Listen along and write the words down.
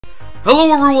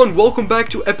Hello everyone, welcome back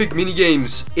to Epic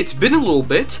Minigames. It's been a little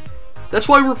bit, that's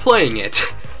why we're playing it.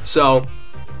 So,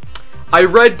 I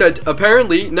read that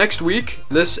apparently next week,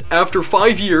 after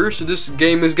 5 years, this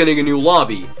game is getting a new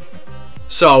lobby.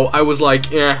 So, I was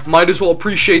like, might as well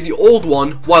appreciate the old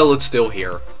one while it's still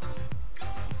here.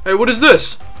 Hey, what is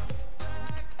this?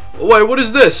 Wait, what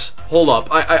is this? Hold up,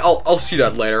 I'll see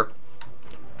that later.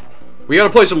 We gotta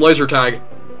play some laser tag.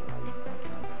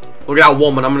 Look at that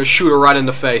woman, I'm gonna shoot her right in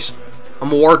the face.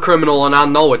 I'm a war criminal and I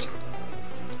know it.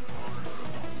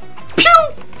 Pew!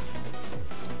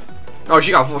 Oh,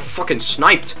 she got fucking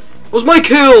sniped. It was my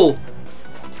kill!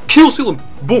 Kill stealing.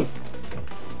 Boom.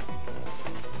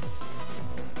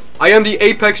 I am the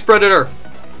apex predator.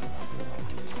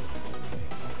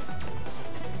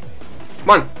 Come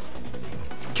on.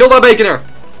 Kill that baconator.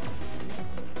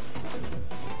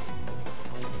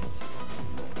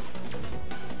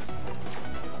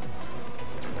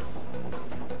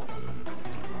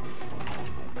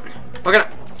 Look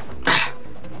at it.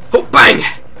 Oh, bang!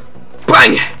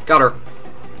 Bang! Got her.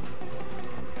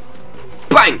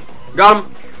 Bang! Got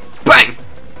him. Bang!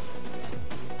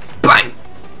 Bang!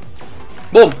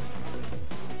 Boom!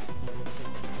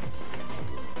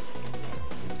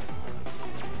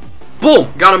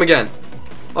 Boom! Got him again.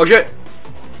 Oh shit.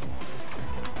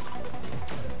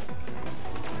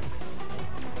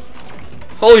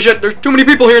 Holy shit, there's too many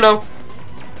people here now.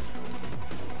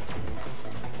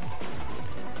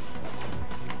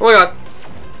 Oh my god.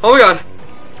 Oh my god.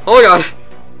 Oh my god.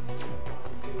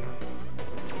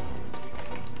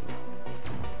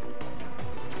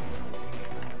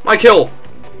 My kill.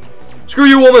 Screw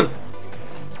you, woman.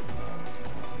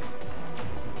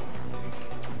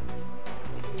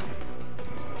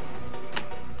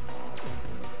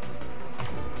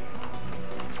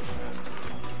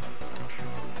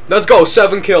 Let's go.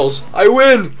 7 kills. I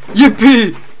win.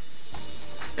 Yippee.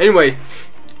 Anyway.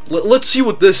 Let's see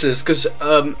what this is, because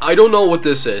I don't know what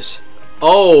this is.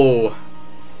 Oh.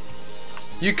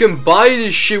 You can buy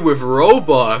this shit with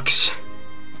Robux.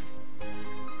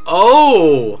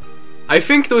 Oh. I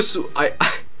think those...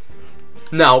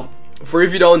 Now, for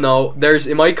if you don't know,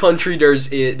 in my country, there's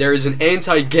an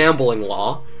anti-gambling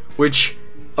law, which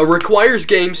requires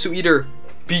games to either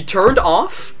be turned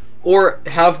off or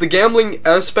have the gambling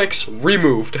aspects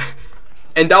removed.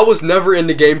 And that was never in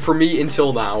the game for me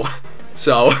until now.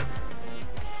 So,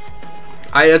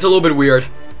 that's a little bit weird.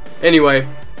 Anyway,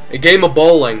 a game of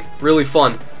bowling, really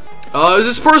fun. Is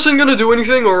this person gonna do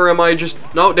anything, or am I just...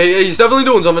 No, he's definitely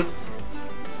doing something.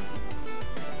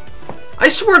 I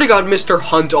swear to God, Mr.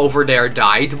 Hunt over there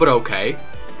died, but okay.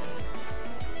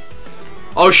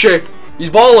 Oh shit, he's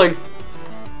bowling.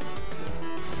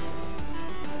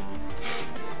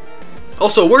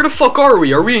 Also, where the fuck are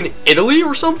we? Are we in Italy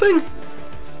or something?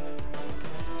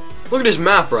 Look at this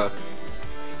map, bro.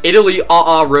 Italy,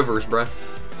 rivers, bruh.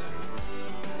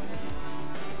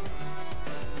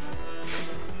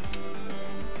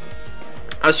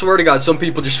 I swear to God, some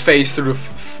people just phase through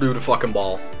the fucking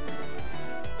ball.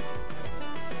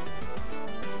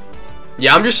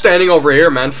 Yeah, I'm just standing over here,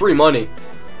 man. Free money.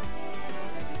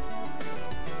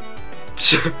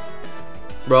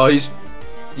 Bro, he's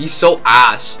so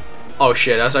ass. Oh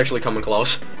shit, that's actually coming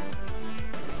close.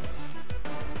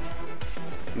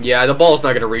 Yeah, the ball's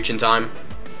not gonna reach in time.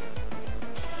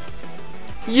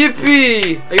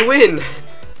 Yippee! I win!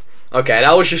 Okay,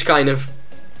 that was just kind of...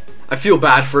 I feel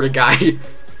bad for the guy.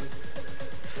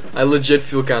 I legit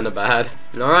feel kind of bad.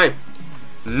 Alright.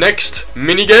 Next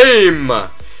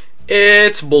minigame!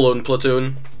 It's Balloon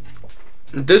Platoon.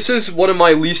 This is one of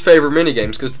my least favorite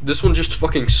minigames, because this one just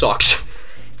fucking sucks.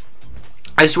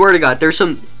 I swear to God, there's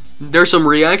some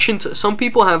reaction... Some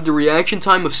people have the reaction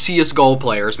time of CSGO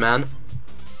players, man.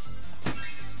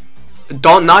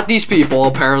 Not these people,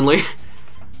 apparently.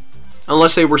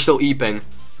 Unless they were still eeping.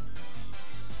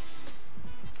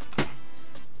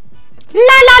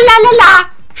 La la la la la!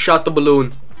 Shot the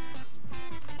balloon.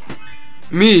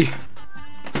 Me.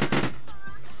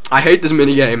 I hate this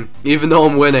minigame, even though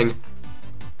I'm winning.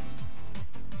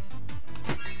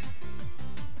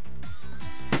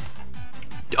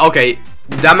 Okay,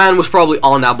 that man was probably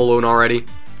on that balloon already.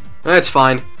 That's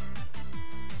fine.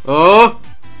 Oh!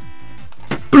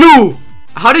 Blue!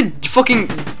 How did fucking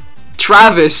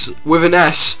Travis with an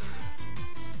S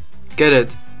get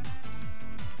it?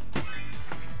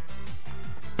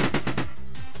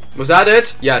 Was that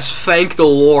it? Yes, thank the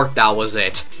Lord that was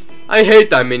it. I hate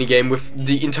that minigame with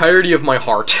the entirety of my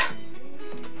heart.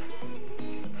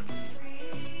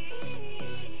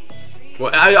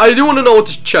 Well, I do want to know what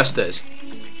this chest is.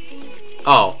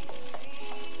 Oh.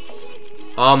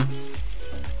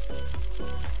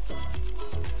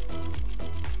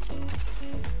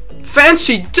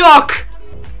 Fancy duck!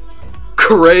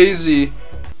 Crazy.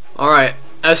 Alright,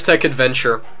 Aztec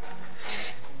Adventure.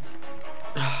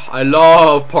 I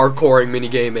love parkouring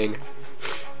minigaming.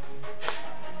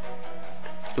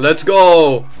 Let's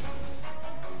go!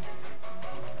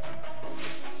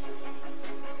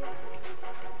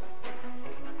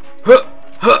 Huh,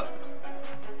 huh.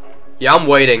 Yeah, I'm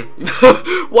waiting.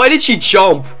 Why did she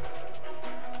jump?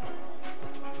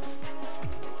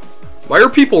 Why are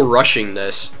people rushing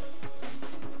this?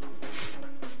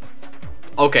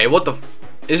 Okay, what the...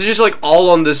 Is it just like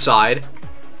all on this side?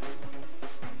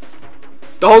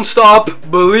 Don't stop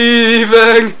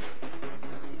believing!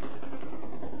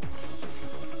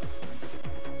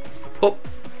 Oh.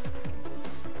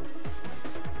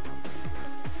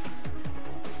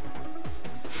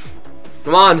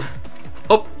 Come on.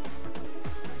 Oh.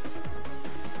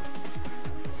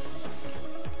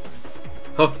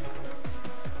 Oh.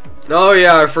 Oh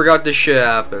yeah, I forgot this shit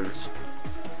happens.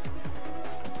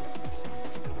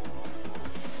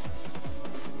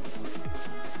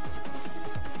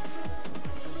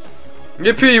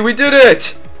 Yippee, we did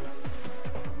it!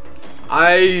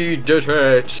 I did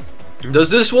it.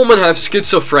 Does this woman have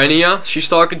schizophrenia? She's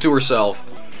talking to herself.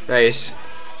 Nice.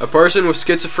 A person with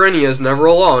schizophrenia is never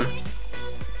alone.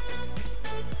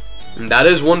 And that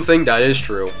is one thing that is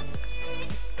true.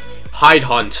 Hide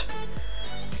hunt.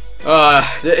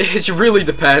 It really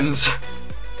depends.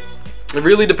 It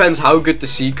really depends how good the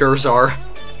seekers are.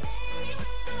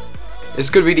 This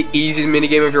could be the easiest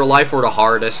minigame of your life or the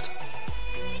hardest.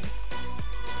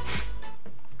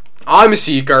 I'm a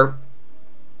seeker.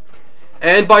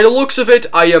 And by the looks of it,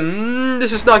 I am...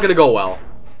 this is not gonna go well.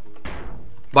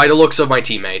 By the looks of my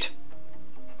teammate.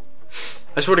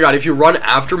 I swear to God, if you run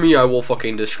after me, I will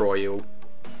fucking destroy you.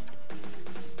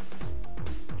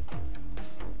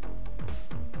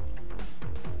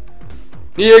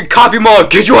 Need a coffee mug!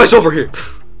 Get your ass over here!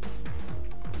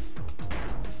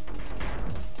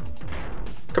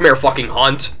 Come here, fucking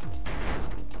hunt.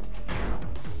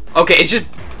 Okay, it's just...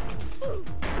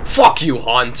 Fuck you,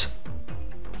 hunt.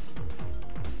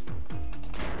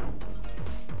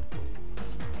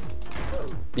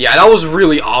 Yeah, that was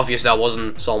really obvious that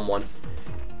wasn't someone.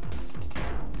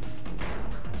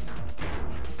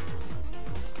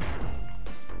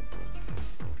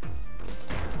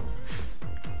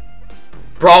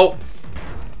 Bro.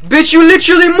 Bitch, you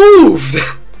literally moved!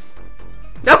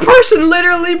 That person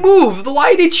literally moved!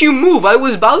 Why did you move? I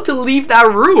was about to leave that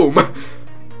room.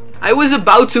 I was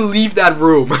about to leave that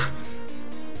room.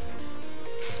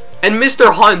 And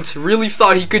Mr. Hunt really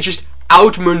thought he could just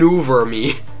outmaneuver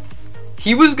me.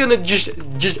 He was gonna just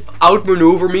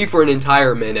outmaneuver me for an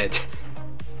entire minute.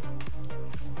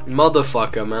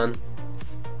 Motherfucker, man.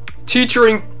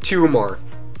 Teetering tumor.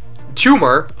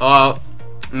 Tumor?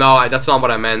 No, that's not what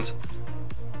I meant.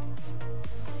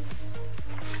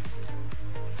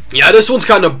 Yeah, this one's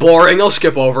kind of boring. I'll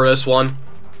skip over this one.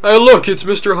 Hey, look, it's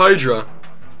Mr. Hydra.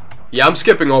 Yeah, I'm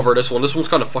skipping over this one. This one's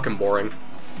kind of fucking boring.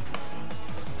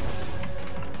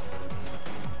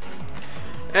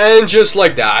 And just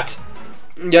like that.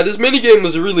 Yeah, this minigame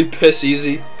was really piss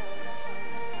easy.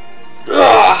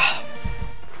 Ugh.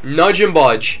 Nudge and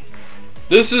budge.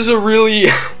 This is a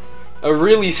really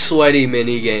sweaty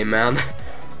minigame, man.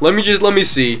 Let me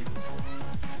see.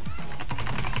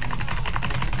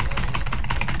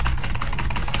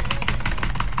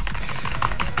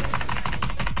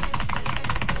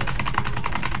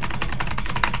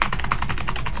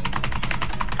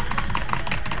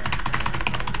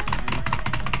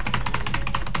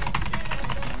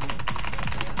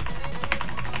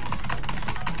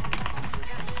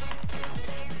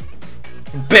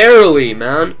 Barely,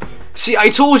 man. See, I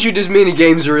told you this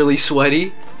minigame's really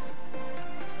sweaty.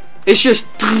 It's just...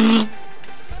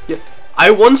 Yeah.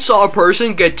 I once saw a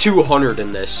person get 200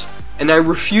 in this, and I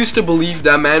refuse to believe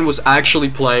that man was actually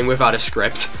playing without a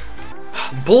script.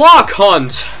 Block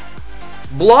hunt.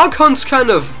 Block hunt's kind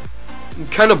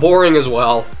of boring as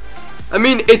well. I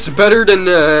mean, it's better than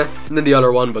the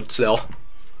other one, but still.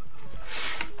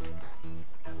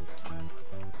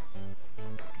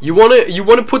 You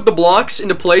wanna put the blocks in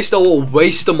the place that will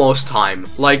waste the most time,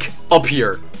 like up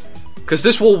here, because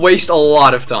this will waste a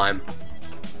lot of time.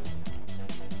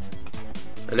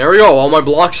 And there we go. All my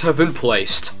blocks have been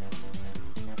placed.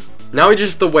 Now we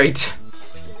just have to wait.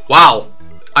 Wow,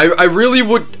 I really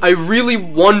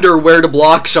wonder where the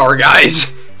blocks are,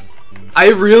 guys. I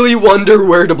really wonder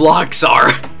where the blocks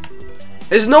are.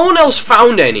 Has no one else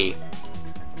found any?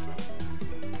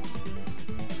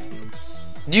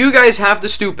 Do you guys have the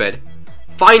stupid?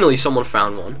 Finally, someone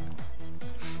found one.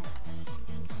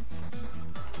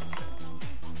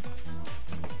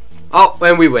 Oh,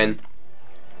 and we win.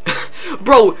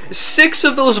 Bro, 6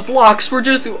 of those blocks were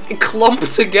just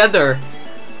clumped together.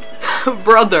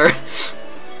 Brother.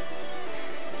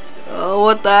 Oh,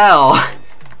 what the hell?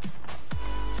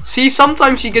 See,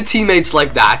 sometimes you get teammates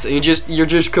like that, and you're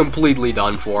just completely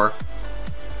done for.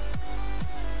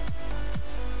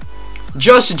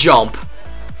 Just jump.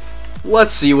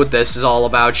 Let's see what this is all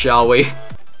about, shall we?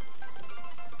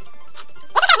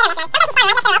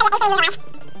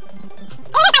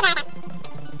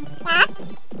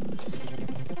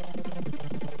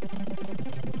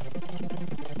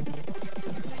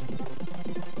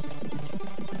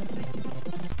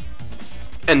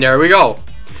 And there we go.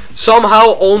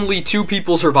 Somehow only 2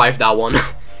 people survived that one.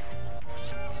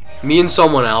 Me and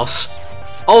someone else.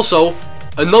 Also,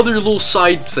 another little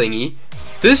side thingy.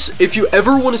 This, if you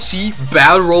ever want to see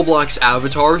bad Roblox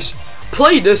avatars,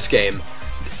 play this game.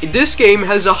 This game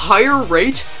has a higher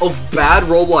rate of bad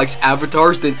Roblox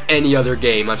avatars than any other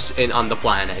game I've seen on the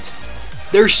planet.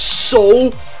 There's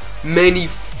so many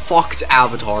fucked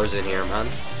avatars in here, man.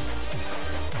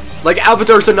 Like,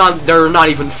 avatars they're not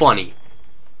even funny.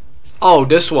 Oh,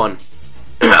 this one.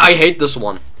 I hate this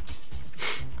one.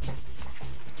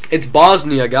 It's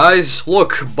Bosnia, guys.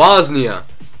 Look, Bosnia.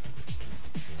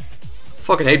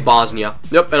 Fucking hate Bosnia.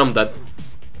 Yep, and I'm dead.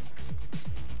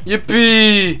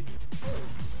 Yippee!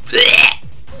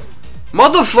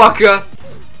 Motherfucker!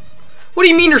 What do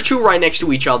you mean there's 2 right next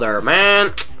to each other,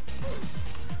 man?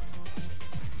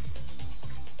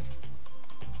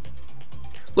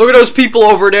 Look at those people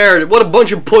over there. What a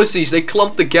bunch of pussies. They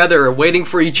clumped together, waiting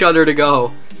for each other to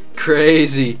go.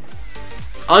 Crazy.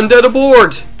 Undead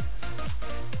abort.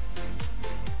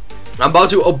 I'm about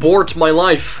to abort my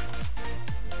life.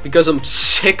 Because I'm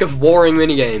sick of boring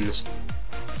minigames.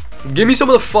 Give me some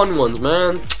of the fun ones,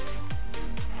 man.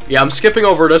 Yeah, I'm skipping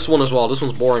over this one as well. This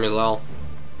one's boring as hell.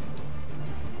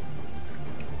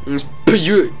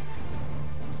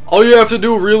 All you have to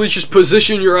do really is just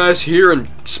position your ass here and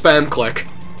spam click.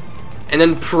 And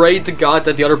then pray to God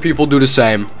that the other people do the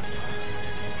same.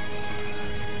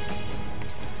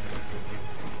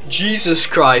 Jesus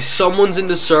Christ, someone's in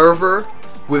the server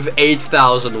with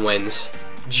 8,000 wins.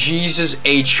 Jesus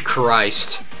H.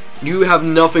 Christ. You have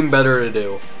nothing better to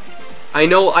do. I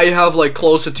know I have like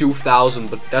close to 2,000,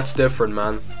 but that's different,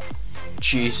 man.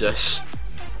 Jesus.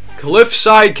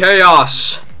 Cliffside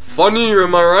chaos. Funny,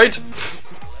 am I right?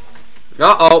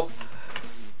 Uh-oh.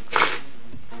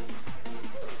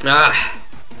 Ah.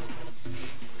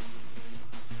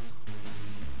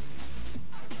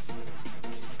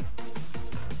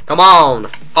 Come on.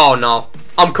 Oh no.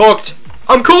 I'm cooked.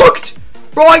 I'm cooked!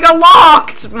 Bro, I got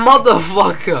locked!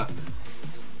 Motherfucker.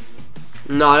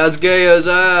 Nah, that's gay as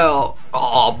hell.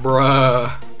 Oh,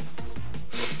 bruh.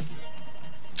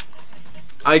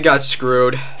 I got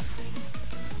screwed.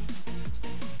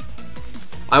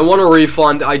 I want a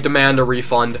refund. I demand a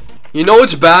refund. You know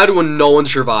it's bad when no one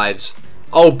survives.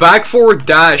 Oh, back forward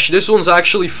dash. This one's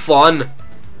actually fun.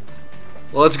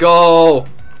 Let's go.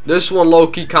 This one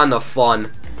low-key kind of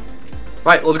fun.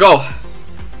 Right, let's go.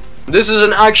 This is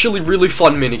an actually really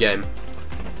fun minigame.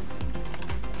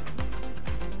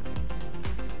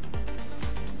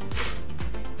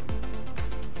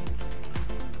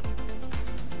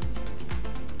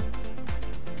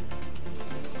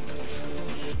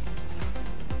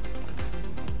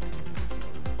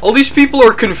 All these people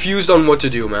are confused on what to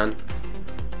do, man.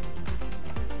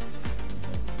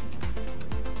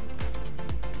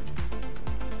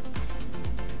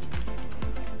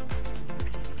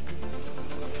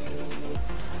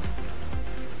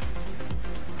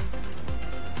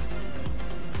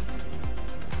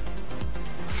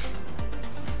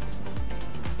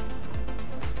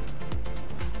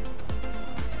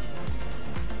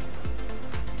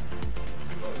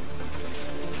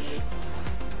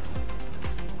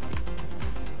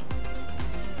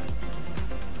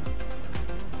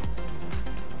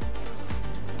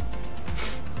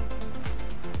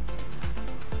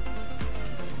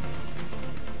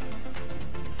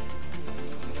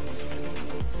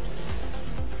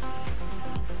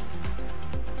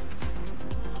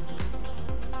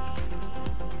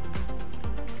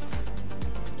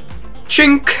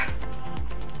 Chink!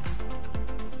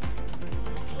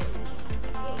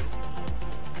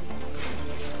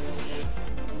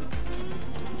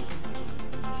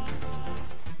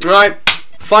 Alright,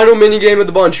 final minigame of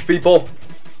the bunch, people.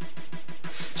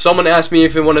 Someone asked me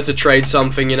if I wanted to trade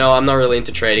something, you know, I'm not really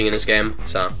into trading in this game,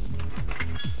 so.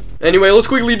 Anyway, let's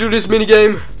quickly do this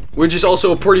minigame, which is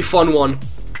also a pretty fun one.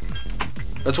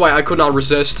 That's why I could not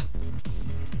resist.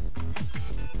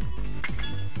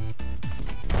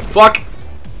 Fuck!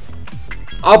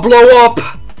 I'll blow up!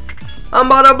 I'm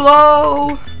about to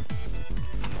blow!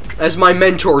 As my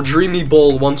mentor, Dreamy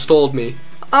Bull, once told me,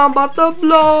 I'm about to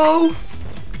blow.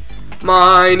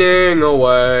 Mining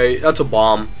away. That's a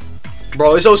bomb.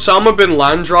 Bro, is Osama bin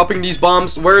Laden dropping these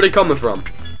bombs? Where are they coming from?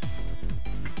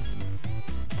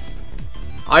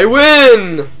 I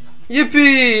win!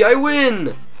 Yippee! I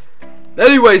win!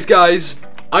 Anyways, guys,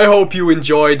 I hope you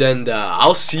enjoyed, and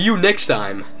I'll see you next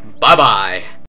time. Bye-bye.